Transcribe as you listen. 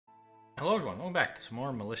Hello everyone, welcome back to some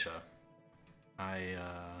more Militia. I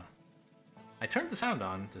turned the sound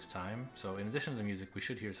on this time, so in addition to the music, we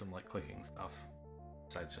should hear some like clicking stuff.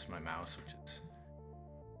 Besides just my mouse, which is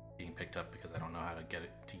being picked up because I don't know how to get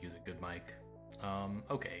it to use a good mic.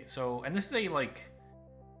 Okay, so, and this is a like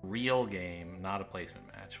real game, not a placement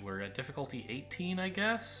match. We're at difficulty 18, I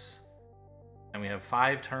guess? And we have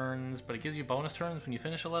 5 turns, but it gives you bonus turns when you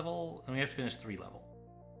finish a level, and we have to finish 3 levels.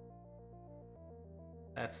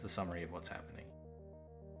 That's the summary of what's happening.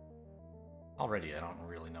 Already, I don't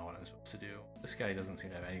really know what I'm supposed to do. This guy doesn't seem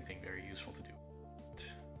to have anything very useful to do.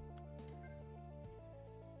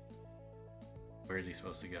 Where is he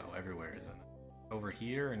supposed to go? Everywhere, isn't it? Over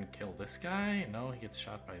here and kill this guy? No, he gets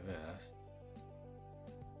shot by this.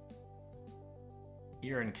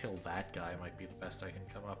 Here and kill that guy might be the best I can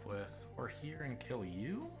come up with. Or here and kill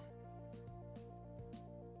you?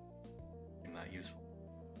 Not useful.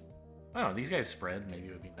 I don't know, these guys spread. Maybe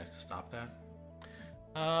it would be nice to stop that.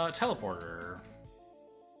 Teleporter.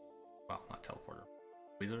 Well, not teleporter.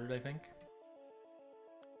 Wizard, I think.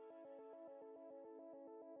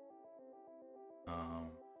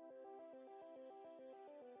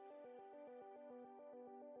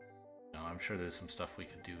 No, I'm sure there's some stuff we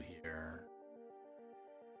could do here.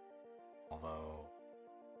 Although...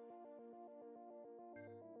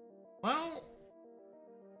 well...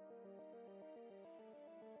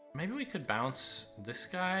 maybe we could bounce this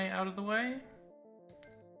guy out of the way?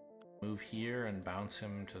 Move here and bounce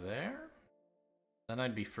him to there? Then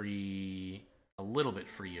I'd be free, a little bit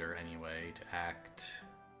freer anyway, to act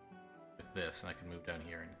with this, and I could move down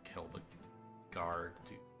here and kill the guard,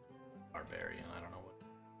 barbarian, I don't know what.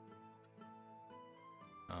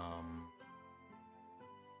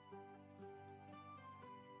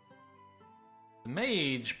 The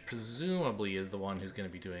mage, presumably, is the one who's going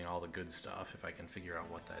to be doing all the good stuff, if I can figure out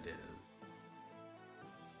what that is.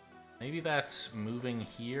 Maybe that's moving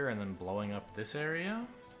here and then blowing up this area?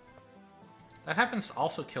 That happens to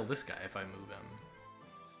also kill this guy if I move him.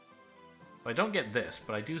 So I don't get this,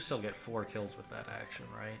 but I do still get 4 kills with that action,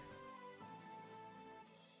 right?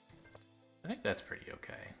 I think that's pretty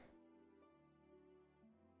okay.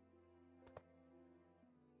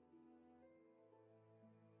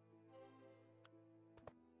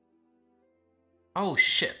 Oh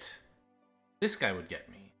shit! This guy would get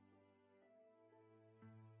me.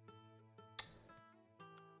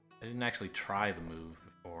 I didn't actually try the move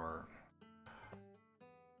before.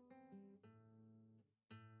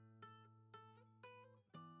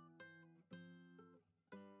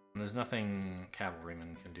 And there's nothing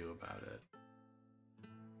cavalryman can do about it.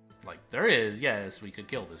 Like, there is, yes, we could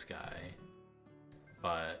kill this guy.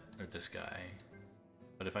 But, or this guy.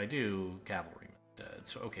 But if I do, cavalryman. Dead.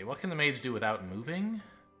 So, okay, what can the mage do without moving?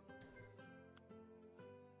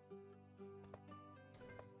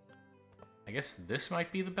 I guess this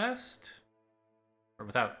might be the best? Or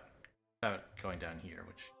without going down here,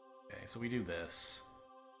 which... okay, so we do this.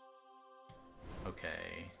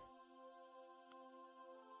 Okay.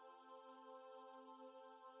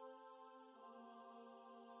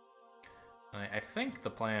 I think the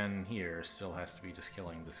plan here still has to be just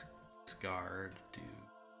killing this guard dude.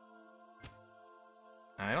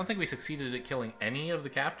 I don't think we succeeded at killing any of the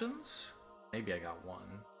captains. Maybe I got 1.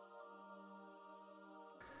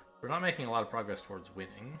 We're not making a lot of progress towards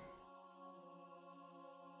winning.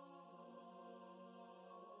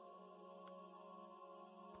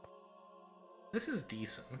 This is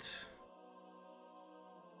decent.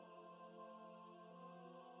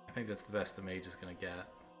 I think that's the best the mage is going to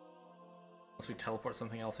get. Unless we teleport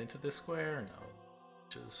something else into this square? No.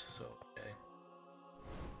 Which is so okay.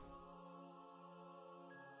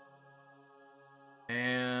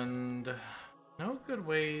 And no good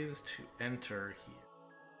ways to enter here.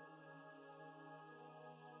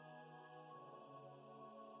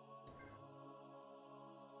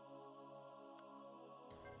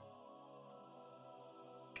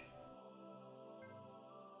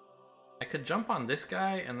 I could jump on this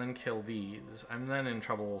guy and then kill these. I'm then in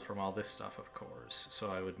trouble from all this stuff, of course.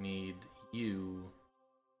 So I would need you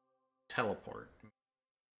teleport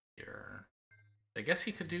here. I guess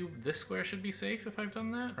he could do this square should be safe if I've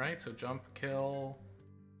done that, right? So jump, kill,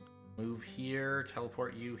 move here,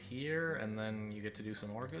 teleport you here, and then you get to do some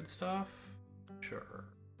more good stuff? Sure.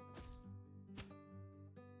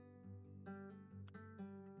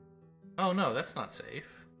 Oh no, that's not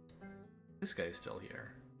safe. This guy's still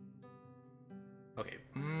here. Okay,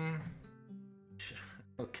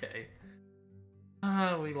 okay.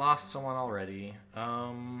 We lost someone already.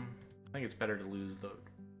 I think it's better to lose the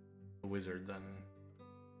wizard than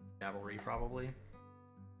cavalry, probably.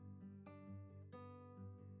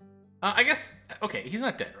 I guess, okay, he's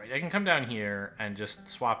not dead, right? I can come down here and just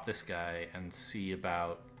swap this guy and see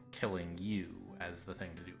about killing you as the thing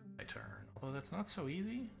to do with my turn. Although that's not so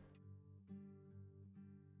easy.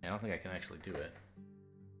 I don't think I can actually do it.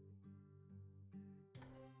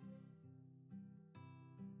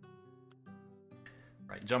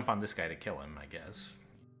 Right, jump on this guy to kill him, I guess.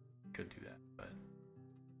 Could do that, but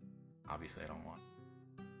obviously I don't want.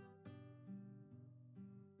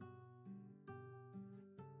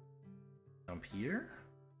 Jump here?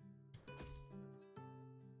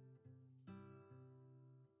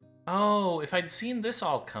 Oh, if I'd seen this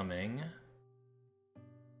all coming,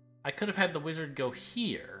 I could have had the wizard go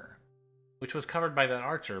here, which was covered by that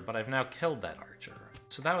archer, but I've now killed that archer.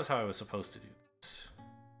 So that was how I was supposed to do this.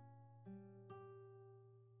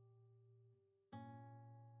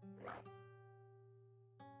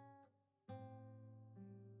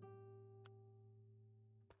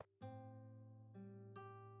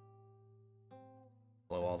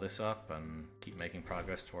 Blow all this up and keep making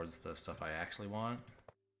progress towards the stuff I actually want.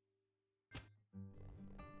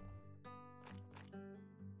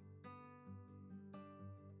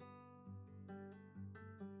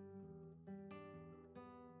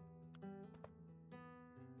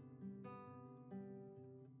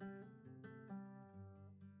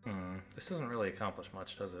 This doesn't really accomplish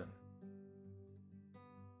much, does it?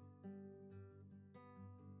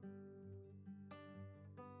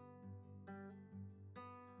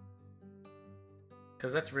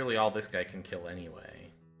 Because that's really all this guy can kill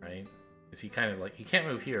anyway, right? Is he kind of like, he can't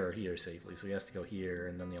move here or here safely, so he has to go here,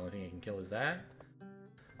 and then the only thing he can kill is that?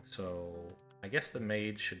 So, I guess the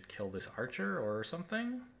mage should kill this archer or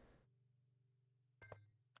something?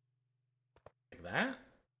 Like that?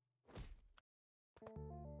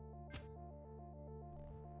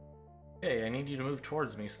 Okay, I need you to move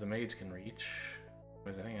towards me so the mage can reach.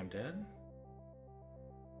 Wait, I think I'm dead?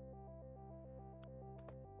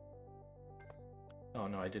 Oh,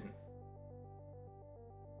 no, I didn't.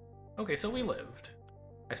 Okay, so we lived.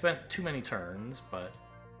 I spent too many turns, but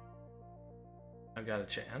I've got a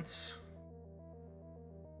chance.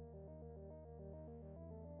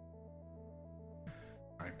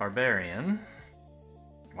 Alright, Barbarian.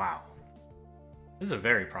 Wow. This is a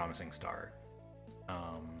very promising start.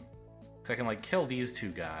 So I can, like, kill these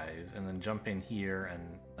two guys, and then jump in here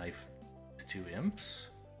and knife these two imps.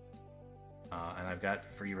 And I've got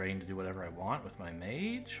free reign to do whatever I want with my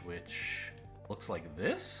mage, which looks like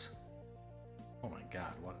this. Oh my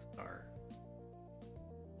god, what a start.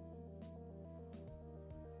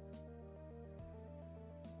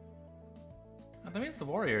 That means the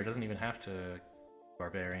warrior doesn't even have to,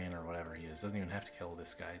 barbarian or whatever he is, doesn't even have to kill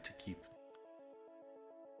this guy to keep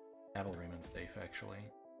cavalryman safe, actually.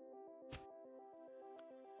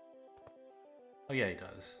 Oh yeah, he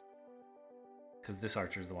does. Because this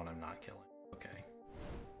archer's the one I'm not killing. Okay.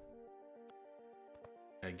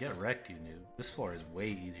 Get wrecked, you noob. This floor is way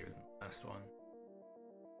easier than the last one.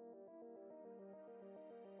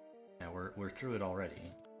 Yeah, we're through it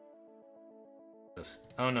already.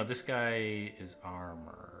 Just, oh no, this guy is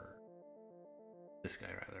armor. This guy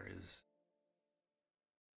rather is.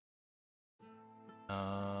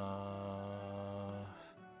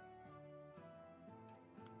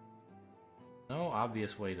 No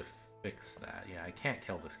obvious way to fix that. Yeah, I can't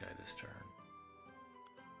kill this guy this turn.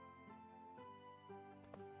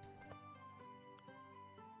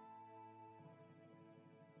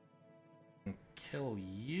 Kill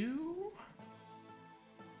you?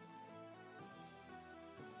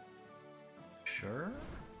 Sure.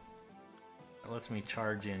 That lets me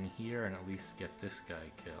charge in here and at least get this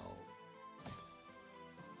guy killed.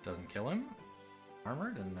 Doesn't kill him.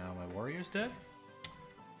 Armored, and now my warrior's dead.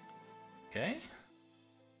 Okay.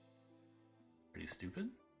 Pretty stupid.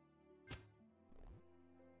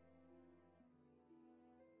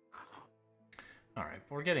 Alright,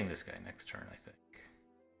 we're getting this guy next turn, I think.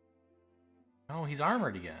 Oh, he's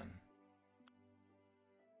armored again.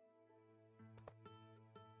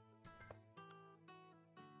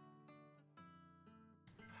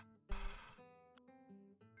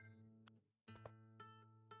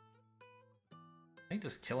 I think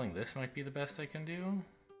just killing this might be the best I can do,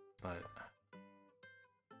 but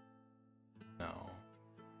no.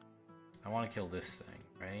 I want to kill this thing,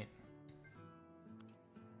 right?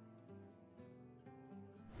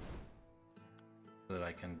 So that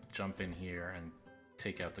I can jump in here and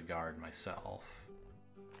take out the guard myself.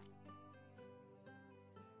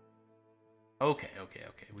 Okay, okay,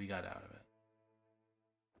 okay. We got out of it.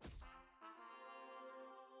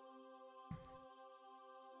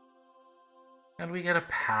 And we get a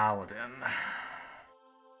paladin.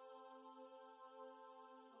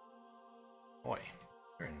 Boy,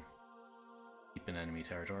 you're in deep in enemy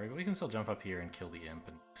territory, but we can still jump up here and kill the imp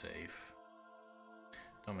and be safe.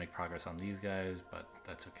 Don't make progress on these guys, but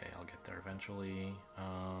that's okay. I'll get there eventually.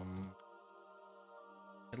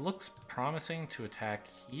 It looks promising to attack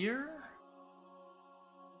here.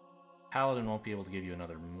 Paladin won't be able to give you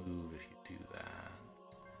another move if you do that.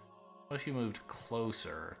 What if you moved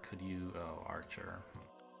closer? Could you... Oh, archer.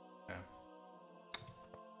 Okay.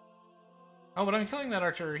 Oh, but I'm killing that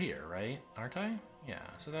archer here, right? Aren't I? Yeah,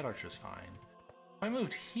 so that archer's fine. If I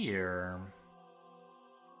moved here...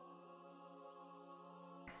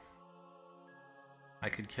 I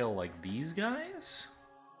could kill, like, these guys?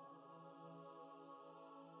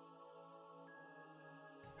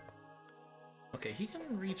 Okay, he can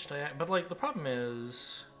reach diagonal, but, like, the problem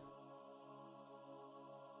is...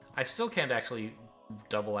 I still can't actually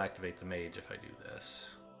double activate the mage if I do this.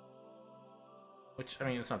 Which, I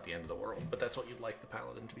mean, it's not the end of the world, but that's what you'd like the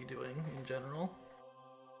paladin to be doing in general.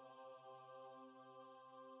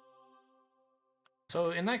 So,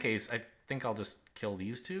 in that case, I think I'll just kill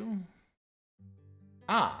these two.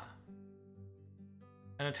 Ah!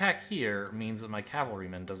 An attack here means that my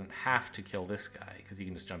cavalryman doesn't have to kill this guy, because he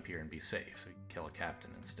can just jump here and be safe, so he can kill a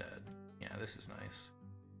captain instead. Yeah, this is nice.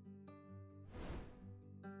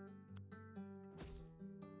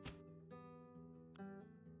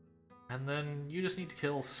 And then you just need to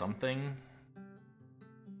kill something.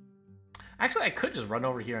 Actually, I could just run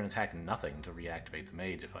over here and attack nothing to reactivate the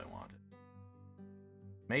mage if I wanted.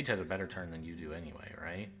 Mage has a better turn than you do anyway,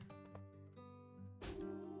 right?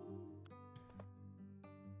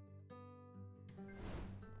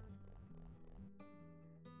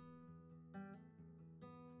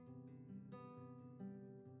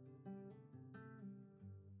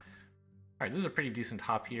 Alright, this is a pretty decent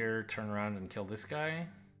hop here. Turn around and kill this guy.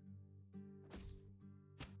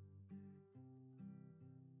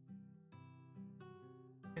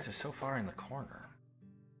 These are so far in the corner.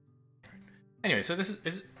 Anyway, so this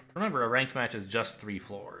is... Remember, a ranked match is just 3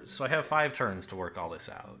 floors. So I have 5 turns to work all this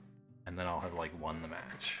out. And then I'll have, like, won the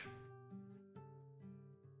match.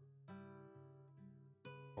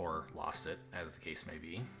 Or lost it, as the case may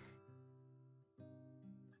be.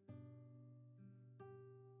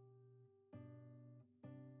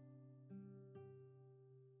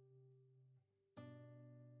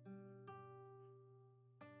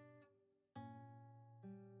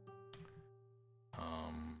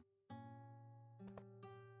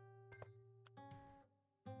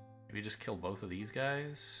 Maybe just kill both of these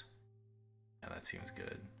guys? Yeah, that seems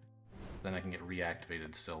good. Then I can get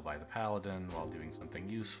reactivated still by the paladin while doing something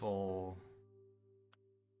useful.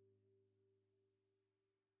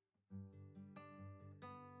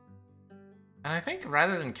 And I think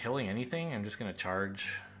rather than killing anything, I'm just going to charge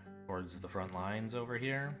towards the front lines over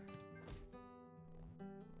here.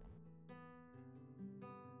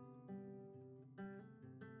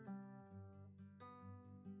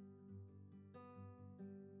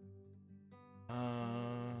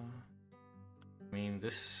 I mean,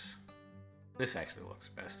 this actually looks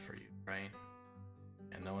best for you, right?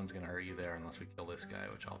 And no one's gonna hurt you there unless we kill this guy,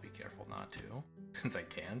 which I'll be careful not to, since I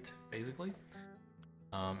can't, basically.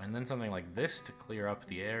 And then something like this to clear up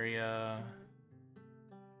the area.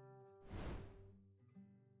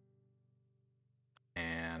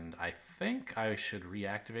 And I think I should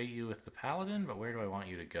reactivate you with the paladin, but where do I want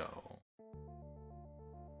you to go?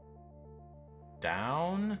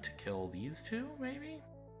 Down to kill these two, maybe?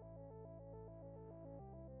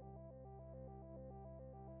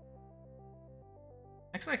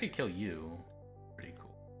 Actually, I could kill you. Pretty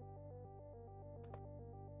cool.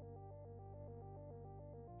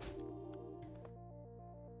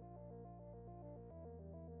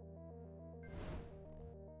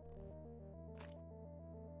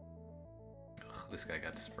 Ugh, this guy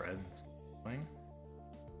got the spread. It's annoying.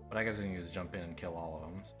 But I guess I can just jump in and kill all of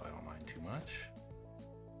them, so I don't mind too much.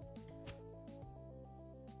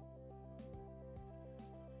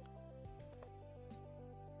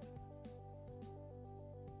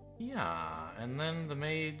 Yeah, and then the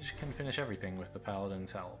mage can finish everything with the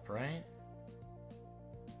paladin's help, right?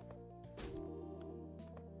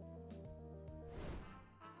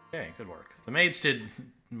 Okay, good work. The mage did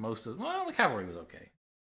most of... Well, the cavalry was okay.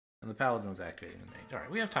 And the paladin was activating the mage.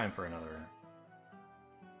 Alright, we have time for another...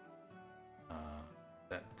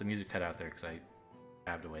 The music cut out there because I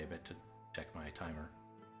tabbed away a bit to check my timer.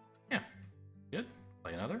 Yeah, good.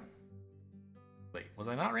 Play another. Wait, was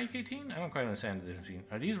I not rank 18? I don't quite understand the difference between...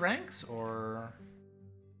 Are these ranks, or...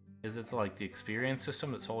 Is it like the experience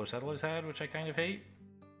system that Solar Settlers had, which I kind of hate?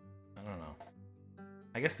 I don't know.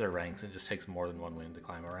 I guess they're ranks, it just takes more than 1 win to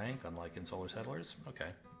climb a rank, unlike in Solar Settlers. Okay.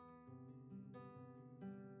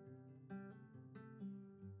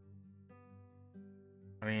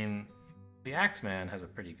 I mean, the Axeman has a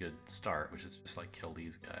pretty good start, which is just like kill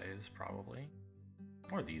these guys, probably.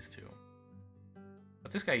 Or these two.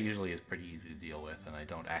 But this guy usually is pretty easy to deal with, and I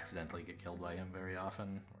don't accidentally get killed by him very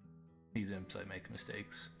often. These imps, I make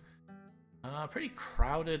mistakes. Pretty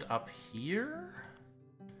crowded up here.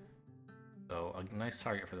 So a nice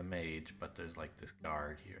target for the mage, but there's like this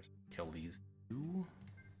guard here. So kill these two.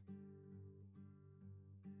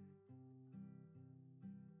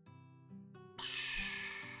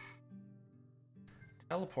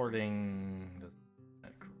 Teleporting.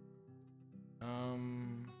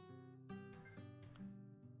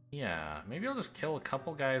 Yeah, maybe I'll just kill a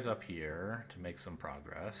couple guys up here to make some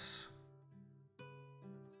progress.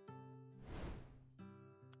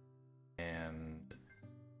 And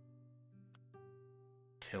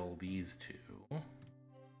kill these two.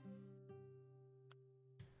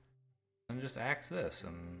 And just axe this,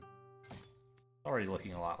 and it's already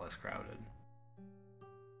looking a lot less crowded.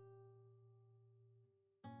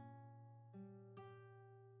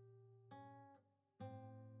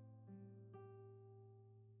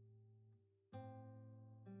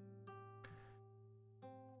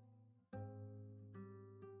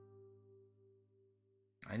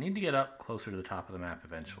 I need to get up closer to the top of the map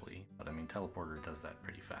eventually, but I mean, teleporter does that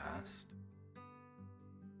pretty fast.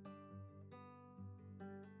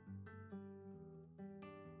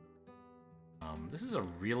 This is a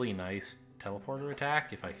really nice teleporter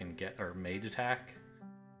attack if I can get, or mage attack.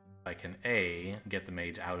 If I can A, get the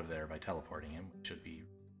mage out of there by teleporting him, which should be,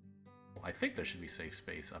 well, I think there should be safe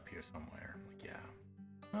space up here somewhere. Like, yeah.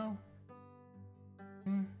 Well.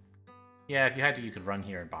 Yeah, if you had to, you could run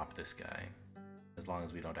here and bop this guy. As long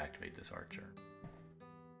as we don't activate this archer.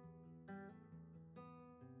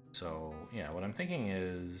 So, yeah, what I'm thinking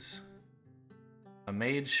is a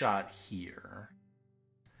mage shot here.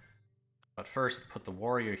 But first, put the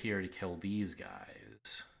warrior here to kill these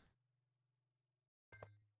guys.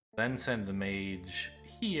 Then send the mage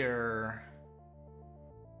here.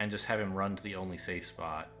 And just have him run to the only safe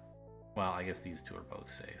spot. Well, I guess these two are both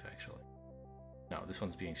safe, actually. No, this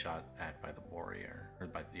one's being shot at by the warrior, or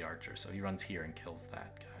by the archer, so he runs here and kills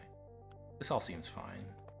that guy. This all seems fine.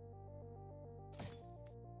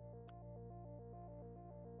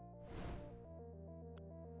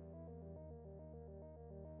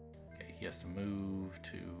 Okay, he has to move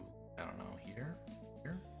to, I don't know, here?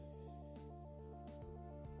 Here?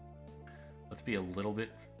 Let's be a little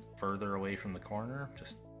bit further away from the corner,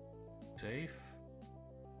 just safe.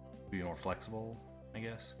 Be more flexible, I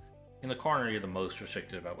guess. In the corner, you're the most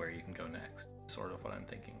restricted about where you can go next. Sort of what I'm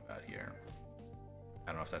thinking about here. I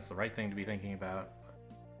don't know if that's the right thing to be thinking about.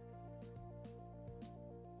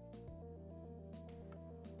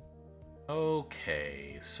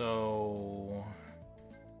 Okay, so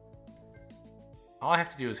all I have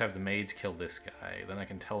to do is have the mage kill this guy. Then I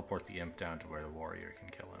can teleport the imp down to where the warrior can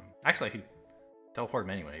kill him. Actually, I could teleport him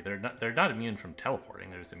anyway. They're not immune from teleporting.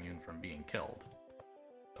 They're just immune from being killed.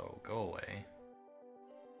 So go away.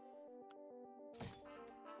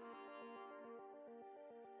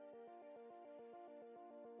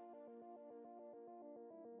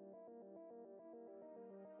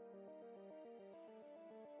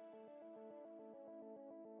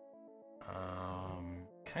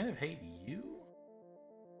 Kind of hate you.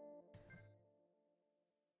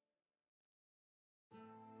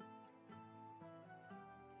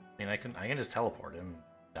 I mean, I can just teleport him.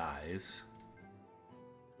 Dies.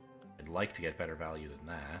 I'd like to get better value than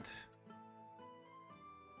that.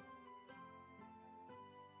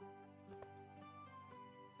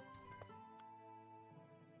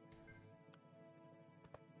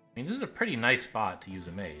 I mean, this is a pretty nice spot to use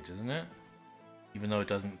a mage, isn't it? Even though it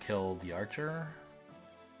doesn't kill the archer.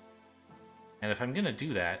 And if I'm gonna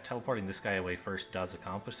do that, teleporting this guy away first does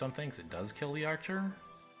accomplish something, because it does kill the archer.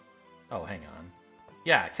 Oh, hang on.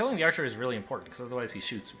 Yeah, killing the archer is really important, because otherwise he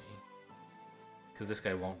shoots me. Because this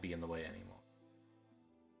guy won't be in the way anymore.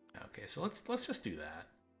 Okay, so let's just do that.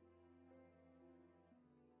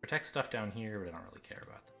 Protect stuff down here, but I don't really care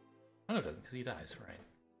about that. Oh, no, it doesn't, because he dies, right?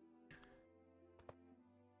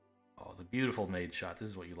 Oh, the beautiful mage shot. This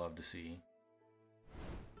is what you love to see.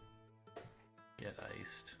 Get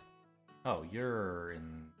iced. Oh, you're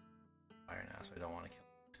in fire now, so I don't want to kill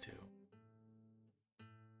these two.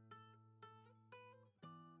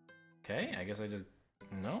 Okay, I guess I just...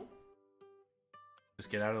 No?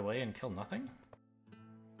 Just get out of the way and kill nothing?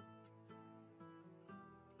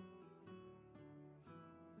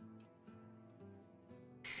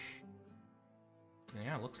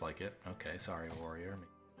 Yeah, looks like it. Okay, sorry, warrior.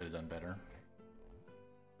 Could have done better.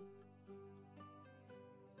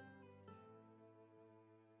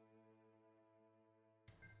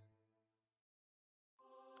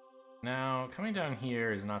 Now, coming down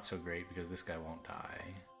here is not so great because this guy won't die.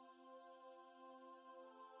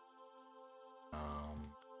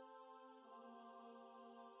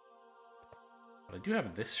 But I do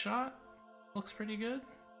have this shot. Looks pretty good.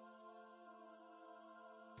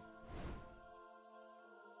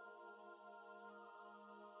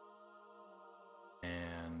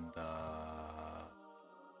 And,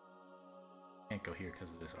 can't go here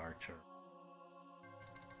because of this archer.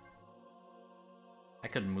 I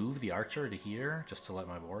could move the archer to here just to let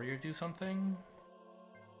my warrior do something.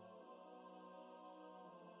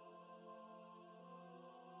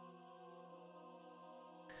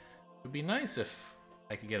 It would be nice if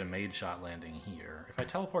I could get a mage shot landing here. If I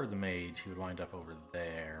teleported the mage, he would wind up over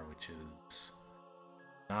there, which is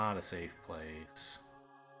not a safe place.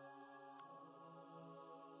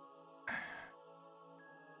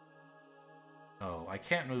 Oh, I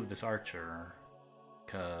can't move this archer.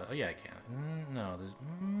 Oh yeah, I can. No, there's...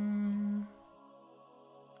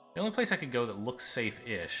 The only place I could go that looks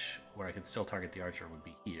safe-ish, where I could still target the archer, would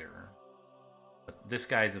be here. But this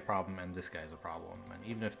guy's a problem, and this guy's a problem. And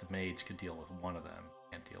even if the mage could deal with one of them,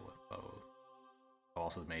 can't deal with both.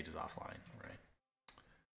 Also, the mage is offline, right?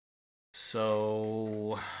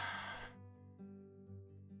 So...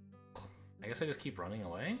 I guess I just keep running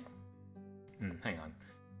away? Hang on.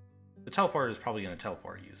 The teleporter is probably going to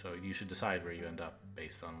teleport you, so you should decide where you end up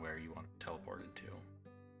based on where you want to teleport it to.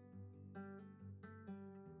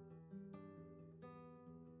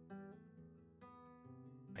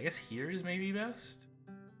 I guess here is maybe best?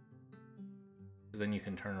 Then you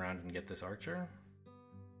can turn around and get this archer.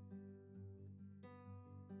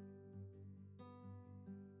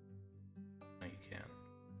 No, you can't.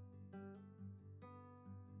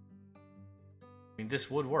 I mean, this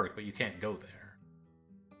would work, but you can't go there.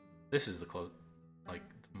 This is the the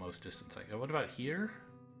most distance I go. What about here?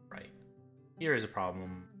 Right. Here is a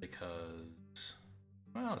problem because,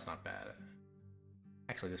 well, it's not bad.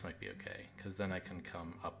 Actually, this might be okay, because then I can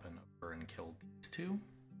come up and over and kill these two.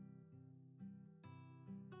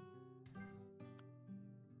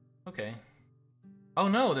 Okay. Oh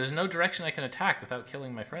no, there's no direction I can attack without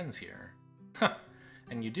killing my friends here. Huh.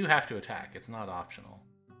 And you do have to attack, it's not optional.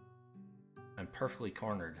 I'm perfectly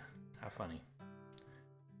cornered. How funny.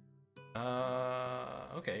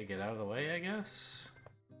 Okay, get out of the way, I guess.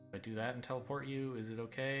 If I do that and teleport you, is it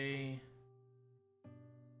okay?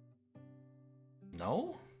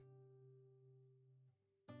 No?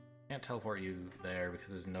 Can't teleport you there because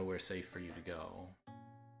there's nowhere safe for you to go.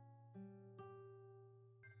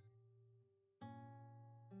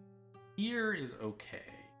 Here is okay.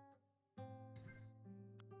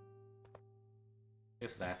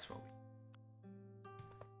 Guess that's what we...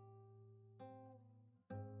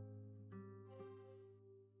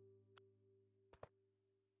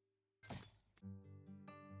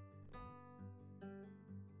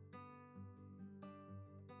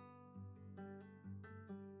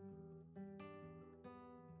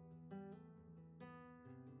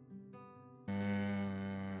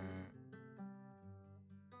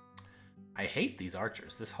 I hate these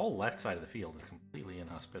archers. This whole left side of the field is completely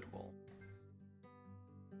inhospitable.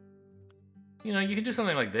 You know, you can do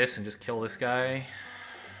something like this and just kill this guy.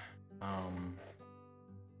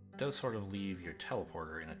 It does sort of leave your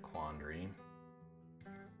teleporter in a quandary.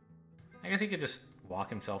 I guess he could just walk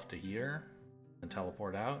himself to here and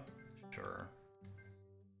teleport out. Sure.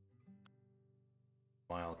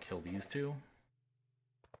 While I'll kill these two.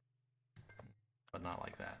 But not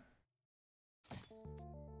like that.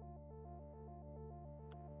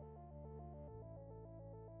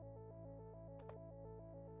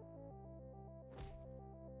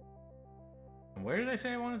 Where did I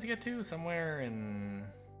say I wanted to get to? Somewhere in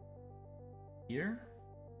here?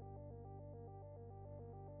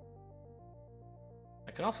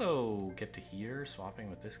 I could also get to here, swapping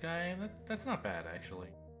with this guy. That's not bad, actually.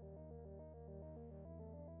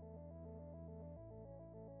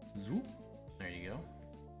 Zoop. There you go.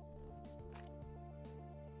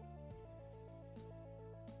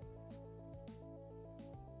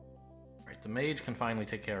 Alright, the mage can finally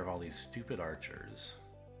take care of all these stupid archers.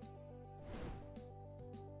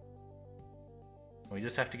 We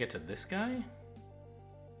just have to get to this guy?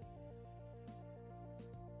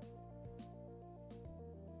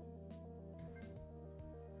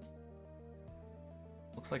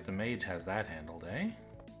 Looks like the mage has that handled, eh?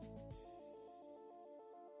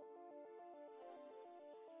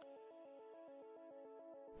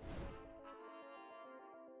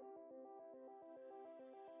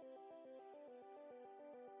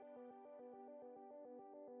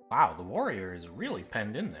 Wow, the warrior is really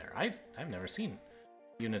penned in there. I've never seen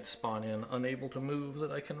units spawn in unable to move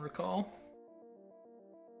that I can recall.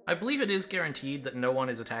 I believe it is guaranteed that no one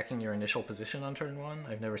is attacking your initial position on turn 1.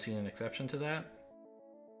 I've never seen an exception to that.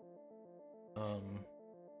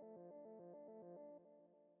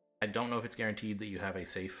 I don't know if it's guaranteed that you have a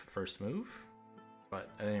safe first move, but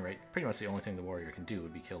at any rate, pretty much the only thing the warrior can do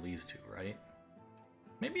would be kill these two, right?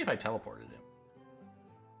 Maybe if I teleported him.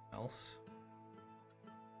 Else.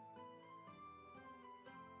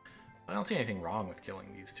 I don't see anything wrong with killing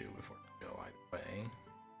these two before we go either way.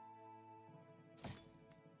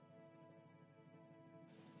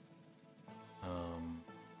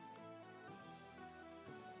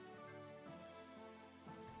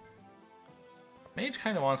 Mage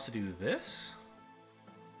kind of wants to do this,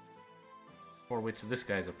 for which this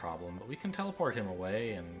guy's a problem, but we can teleport him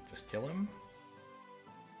away and just kill him.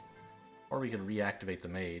 Or we could reactivate the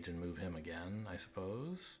mage and move him again, I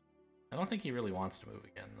suppose. I don't think he really wants to move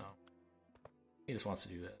again, though. He just wants to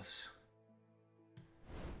do this.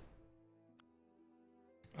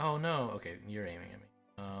 Oh no, okay, you're aiming at me.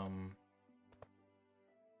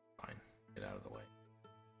 Fine, get out of the way.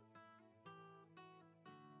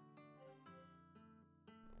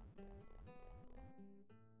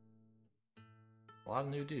 A lot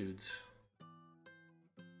of new dudes.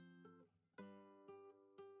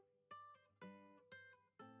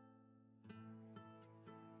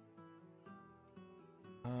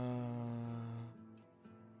 I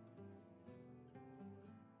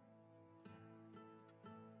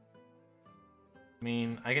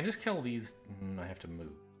mean, I can just kill these. I have to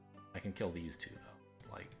move. I can kill these two,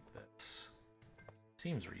 though. Like this.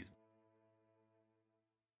 Seems reasonable.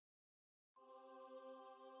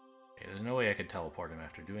 Okay, there's no way I could teleport him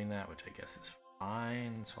after doing that, which I guess is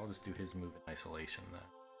fine. So I'll just do his move in isolation then.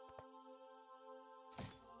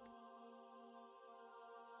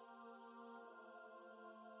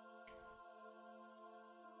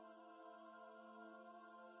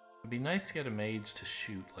 It'd be nice to get a mage to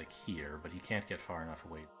shoot, like, here, but he can't get far enough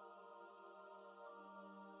away.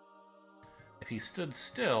 If he stood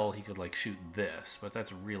still, he could, like, shoot this, but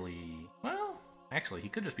that's really... Well, actually, he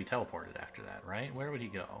could just be teleported after that, right? Where would he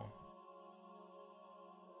go?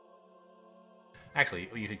 Actually,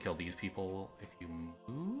 you could kill these people if you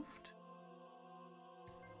moved.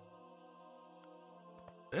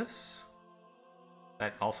 This.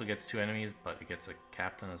 That also gets 2 enemies, but it gets a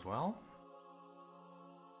captain as well.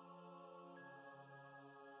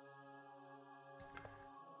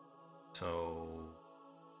 So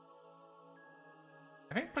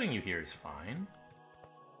I think putting you here is fine.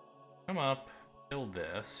 Come up, kill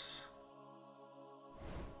this.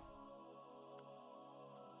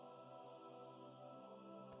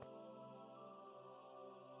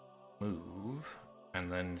 Move,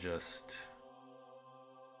 and then just...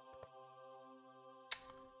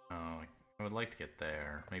 Oh, I would like to get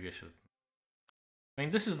there. Maybe I should... I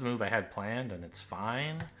mean, this is the move I had planned, and it's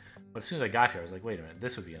fine. But as soon as I got here, I was like, wait a minute,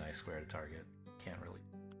 this would be a nice square to target. Can't really...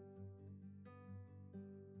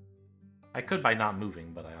 I could by not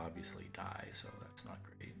moving, but I obviously die, so that's not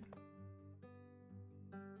great.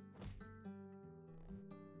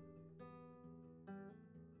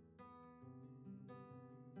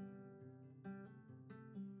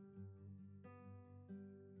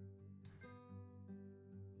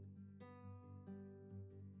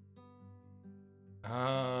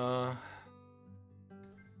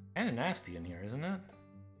 Kind of nasty in here, isn't it?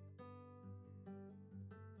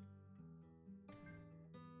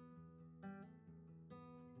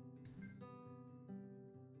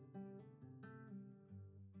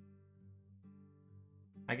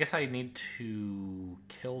 I guess I need to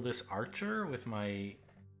kill this archer with my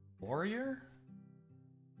warrior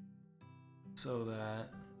so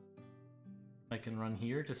that I can run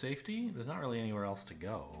here to safety. There's not really anywhere else to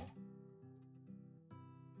go.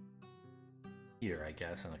 Here, I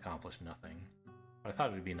guess, and accomplish nothing. But I thought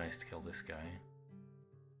it would be nice to kill this guy.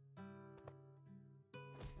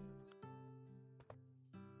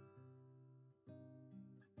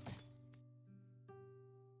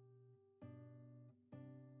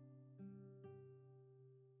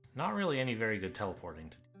 Not really any very good teleporting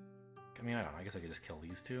to do. I mean, I don't know, I guess I could just kill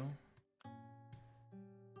these two.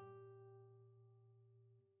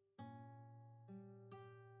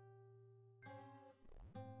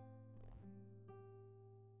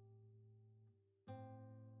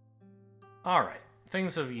 Alright,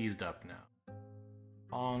 things have eased up now.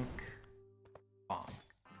 Bonk. Bonk.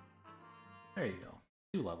 There you go.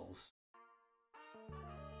 2 levels.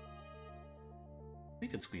 We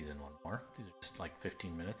could squeeze in one more. These are just like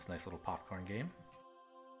 15 minutes. Nice little popcorn game.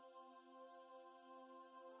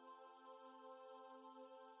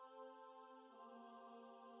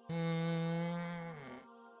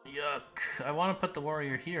 Yuck. look, I want to put the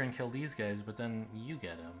warrior here and kill these guys, but then you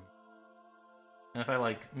get him. And if I,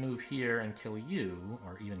 like, move here and kill you,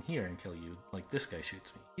 or even here and kill you, like, this guy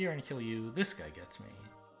shoots me. Here and kill you, this guy gets me.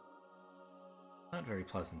 Not very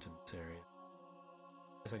pleasant in this area.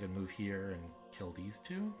 Guess I could move here and kill these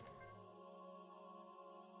two.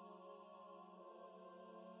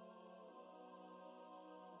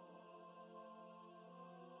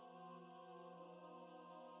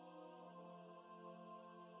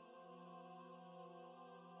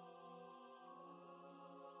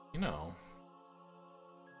 You know,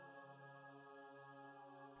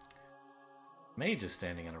 Mage is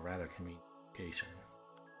standing in a rather convenient location.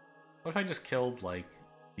 What if I just killed, like,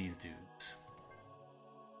 these dudes?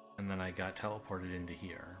 And then I got teleported into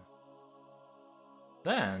here.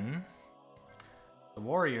 Then, the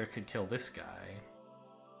warrior could kill this guy,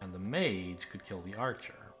 and the mage could kill the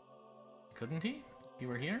archer. Couldn't he? You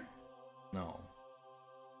were here? No.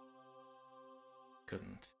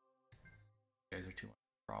 Couldn't. You guys are too much of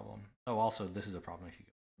a problem. Oh, also, this is a problem if you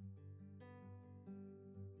go.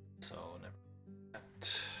 So, never mind that.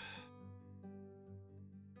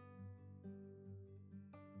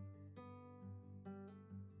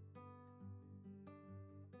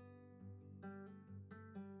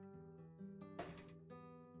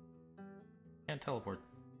 Can't teleport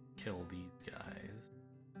kill these guys.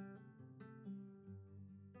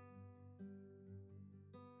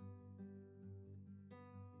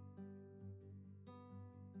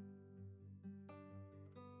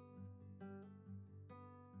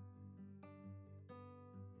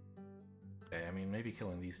 Okay, I mean, maybe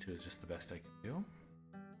killing these two is just the best I can do.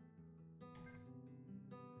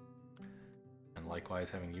 And likewise,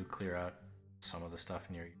 having you clear out some of the stuff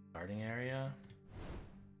near your starting area.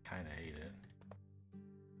 Kinda hate it.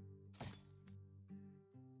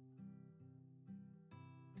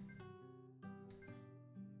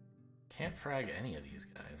 Can't frag any of these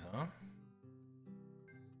guys, huh?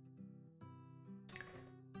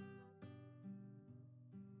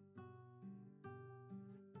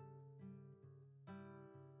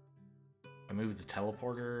 I moved the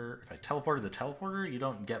teleporter. If I teleported the teleporter, you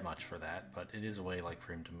don't get much for that, but it is a way, like,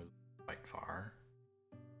 for him to move quite far.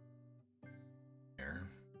 Here.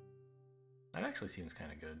 That actually seems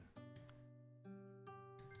kind of good.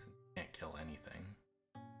 Since you can't kill anything.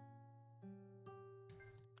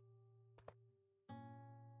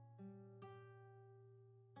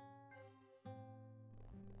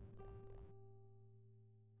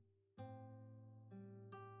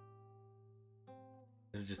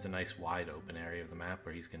 This is just a nice wide open area of the map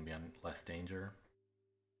where he's going to be on less danger.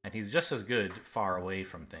 And he's just as good far away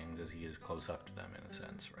from things as he is close up to them in a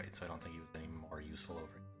sense, right? So I don't think he was any more useful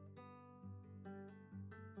over.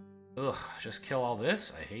 Ugh, just kill all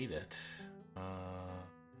this? I hate it.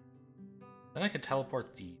 Then I could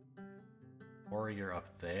teleport the warrior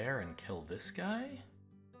up there and kill this guy?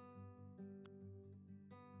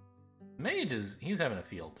 Mage he's having a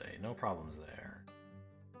field day, no problems there.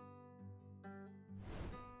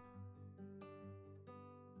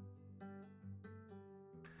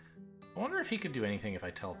 I wonder if he could do anything if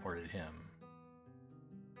I teleported him.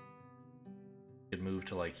 He could move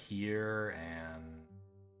to, like, here and...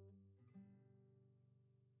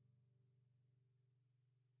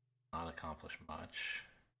 not accomplish much.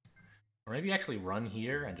 Or maybe actually run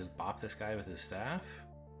here and just bop this guy with his staff?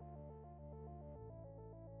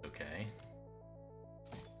 Okay.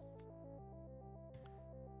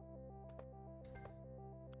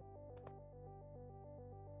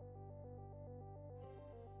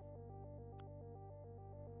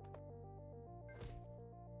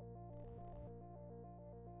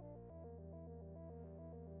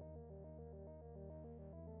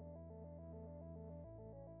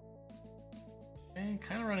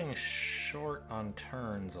 Kind of running short on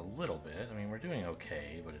turns a little bit. I mean, we're doing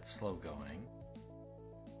okay, but it's slow going.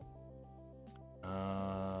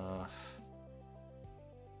 I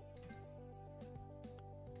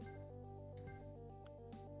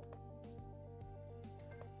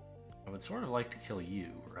would sort of like to kill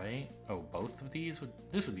you, right? Oh, both of these would...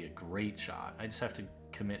 this would be a great shot. I just have to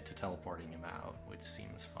commit to teleporting him out, which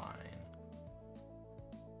seems fine.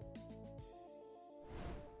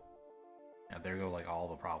 Yeah, there go, like, all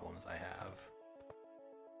the problems I have.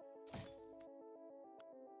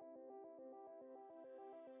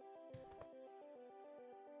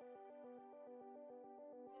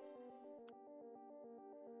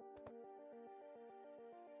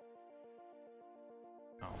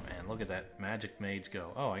 Oh man, look at that magic mage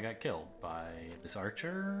go. Oh, I got killed by this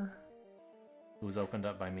archer who was opened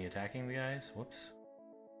up by me attacking the guys. Whoops.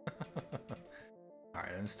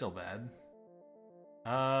 Alright, I'm still bad.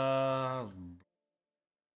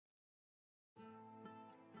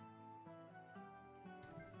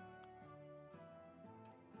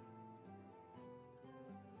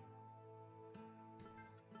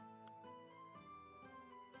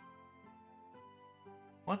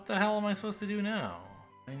 What the hell am I supposed to do now?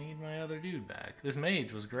 I need my other dude back. This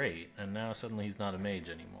mage was great, and now suddenly he's not a mage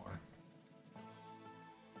anymore.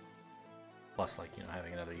 Plus, like, you know,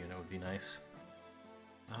 having another unit would be nice.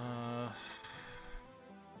 Can't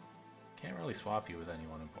really swap you with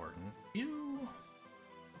anyone important. You...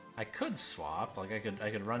 I could swap, like I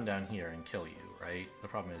could run down here and kill you, right? The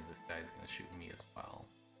problem is this guy's gonna shoot me as well.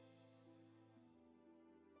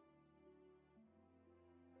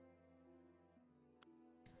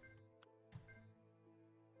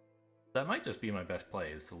 That might just be my best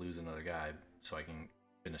play, is to lose another guy so I can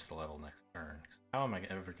finish the level next turn. 'Cause how am I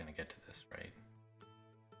ever gonna get to this, right?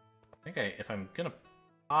 I think if I'm gonna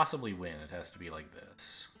possibly win, it has to be like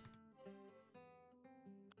this.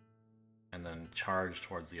 And then charge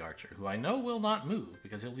towards the archer, who I know will not move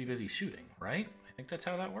because he'll be busy shooting, right? I think that's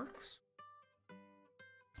how that works.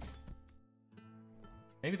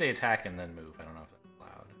 Maybe they attack and then move. I don't know if that's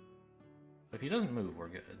allowed. But if he doesn't move, we're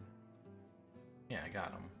good. Yeah, I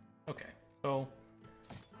got him. Okay, so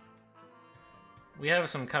we have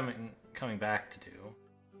some coming back to do.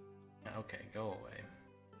 Okay, go away.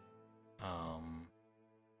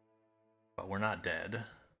 But we're not dead.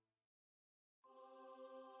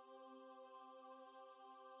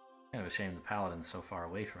 Kind of a shame the paladin's so far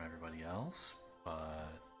away from everybody else,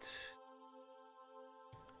 but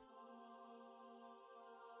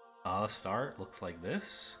start looks like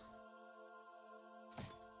this.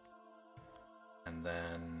 And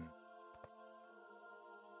then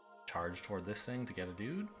charge toward this thing to get a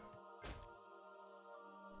dude.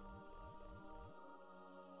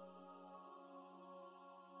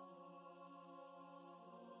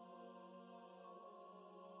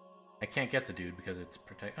 I can't get the dude because it's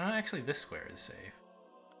protect. Actually, this square is safe.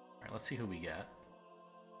 Alright, let's see who we get.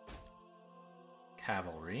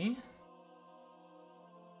 Cavalry.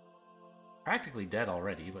 Practically dead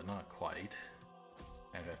already, but not quite.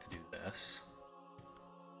 Kind of have to do this.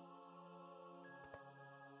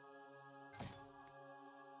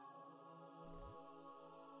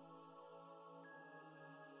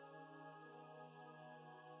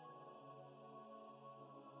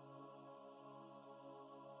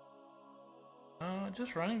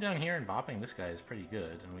 Just running down here and bopping this guy is pretty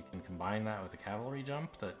good, and we can combine that with a cavalry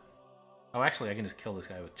jump that... Oh, actually, I can just kill this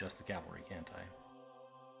guy with just the cavalry, can't I?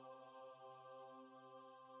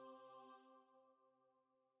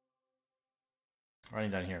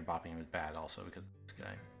 Running down here and bopping him is bad also because of this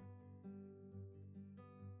guy.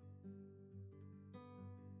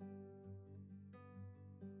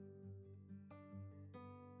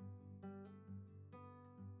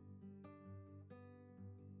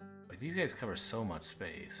 These guys cover so much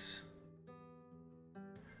space.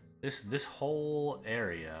 This whole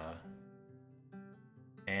area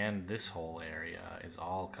and this whole area is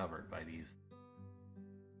all covered by these.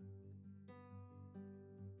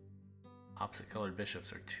 Opposite colored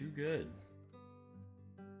bishops are too good.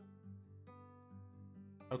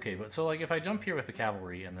 Okay, but so like if I jump here with the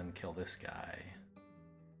cavalry and then kill this guy,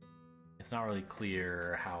 it's not really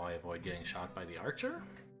clear how I avoid getting shot by the archer.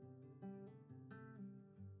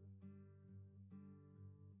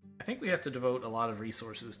 I think we have to devote a lot of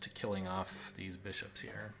resources to killing off these bishops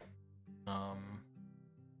here.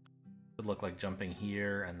 Would look like jumping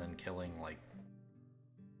here and then killing, like...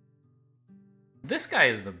 This guy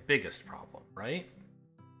is the biggest problem, right?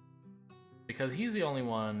 Because he's the only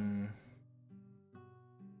one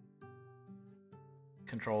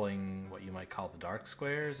controlling what you might call the dark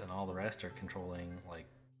squares, and all the rest are controlling, like,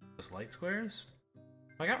 just light squares.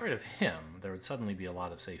 If I got rid of him, there would suddenly be a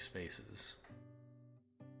lot of safe spaces.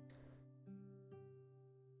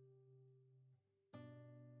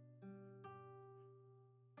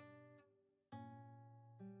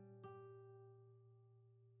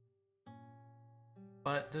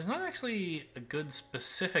 But there's not actually a good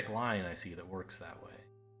specific line I see that works that way.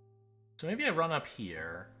 So maybe I run up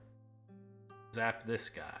here, zap this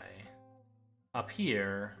guy. Up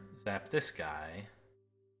here, zap this guy,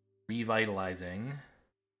 revitalizing,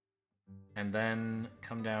 and then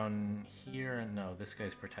come down here and no, this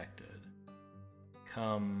guy's protected.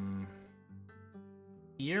 Come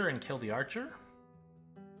here and kill the archer?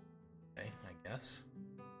 Okay, I guess.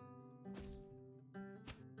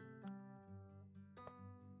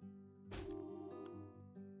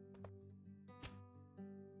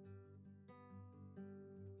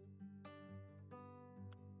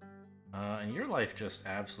 And your life just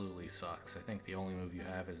absolutely sucks. I think the only move you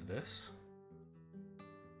have is this.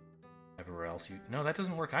 Everywhere else you... No, that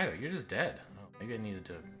doesn't work either. You're just dead. Oh, maybe I needed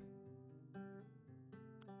to...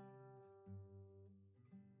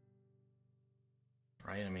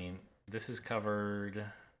 Right, I mean, this is covered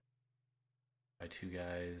by two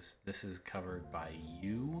guys. This is covered by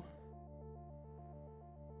you.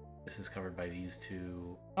 This is covered by these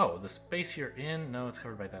two. Oh, the space you're in? No, it's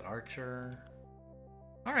covered by that archer.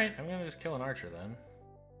 Alright, I'm gonna just kill an archer then.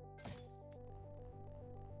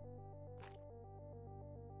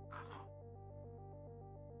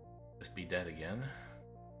 Just be dead again.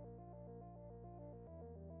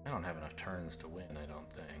 I don't have enough turns to win, I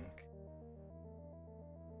don't think.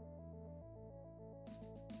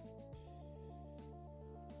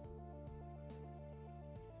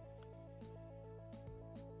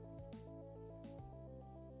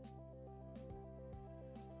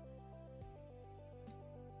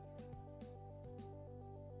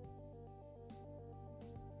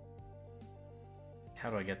 How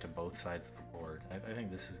do I get to both sides of the board? I think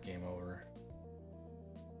this is game over.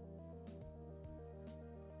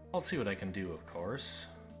 I'll see what I can do, of course.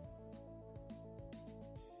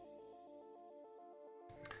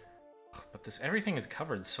 But this everything is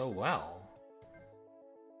covered so well.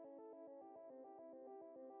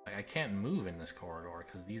 Like, I can't move in this corridor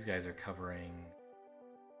because these guys are covering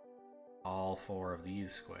all four of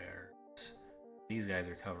these squares. These guys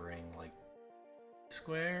are covering like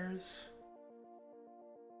squares.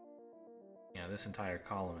 Yeah, this entire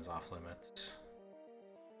column is off limits.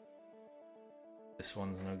 This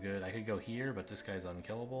one's no good. I could go here, but this guy's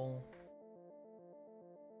unkillable.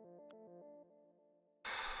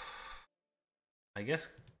 I guess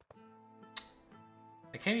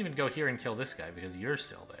I can't even go here and kill this guy because you're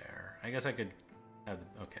still there. I guess I could have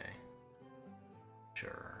the... Okay.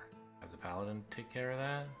 Sure. Have the paladin take care of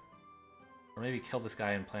that? Or maybe kill this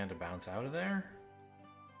guy and plan to bounce out of there?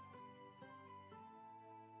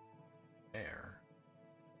 There.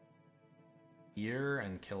 Here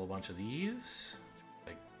and kill a bunch of these.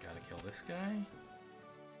 I gotta kill this guy.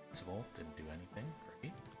 Invincible, didn't do anything.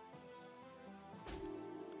 Great.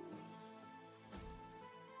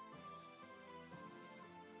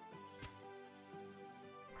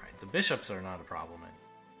 Alright, the bishops are not a problem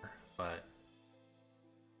anymore, but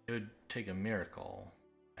it would take a miracle.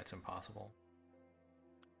 That's impossible.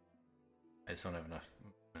 I just don't have enough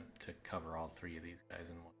movement to cover all three of these guys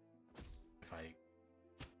in one. If I...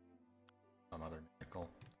 some other miracle.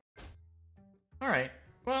 Alright,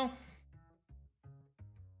 well...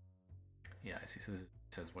 Yeah, I see, so this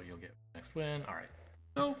says what you'll get next win. Alright,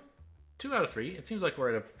 so 2 out of 3. It seems like we're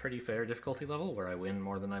at a pretty fair difficulty level where I win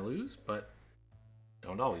more than I lose, but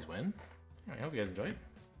don't always win. Anyway, I hope you guys enjoyed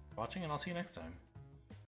watching, and I'll see you next time.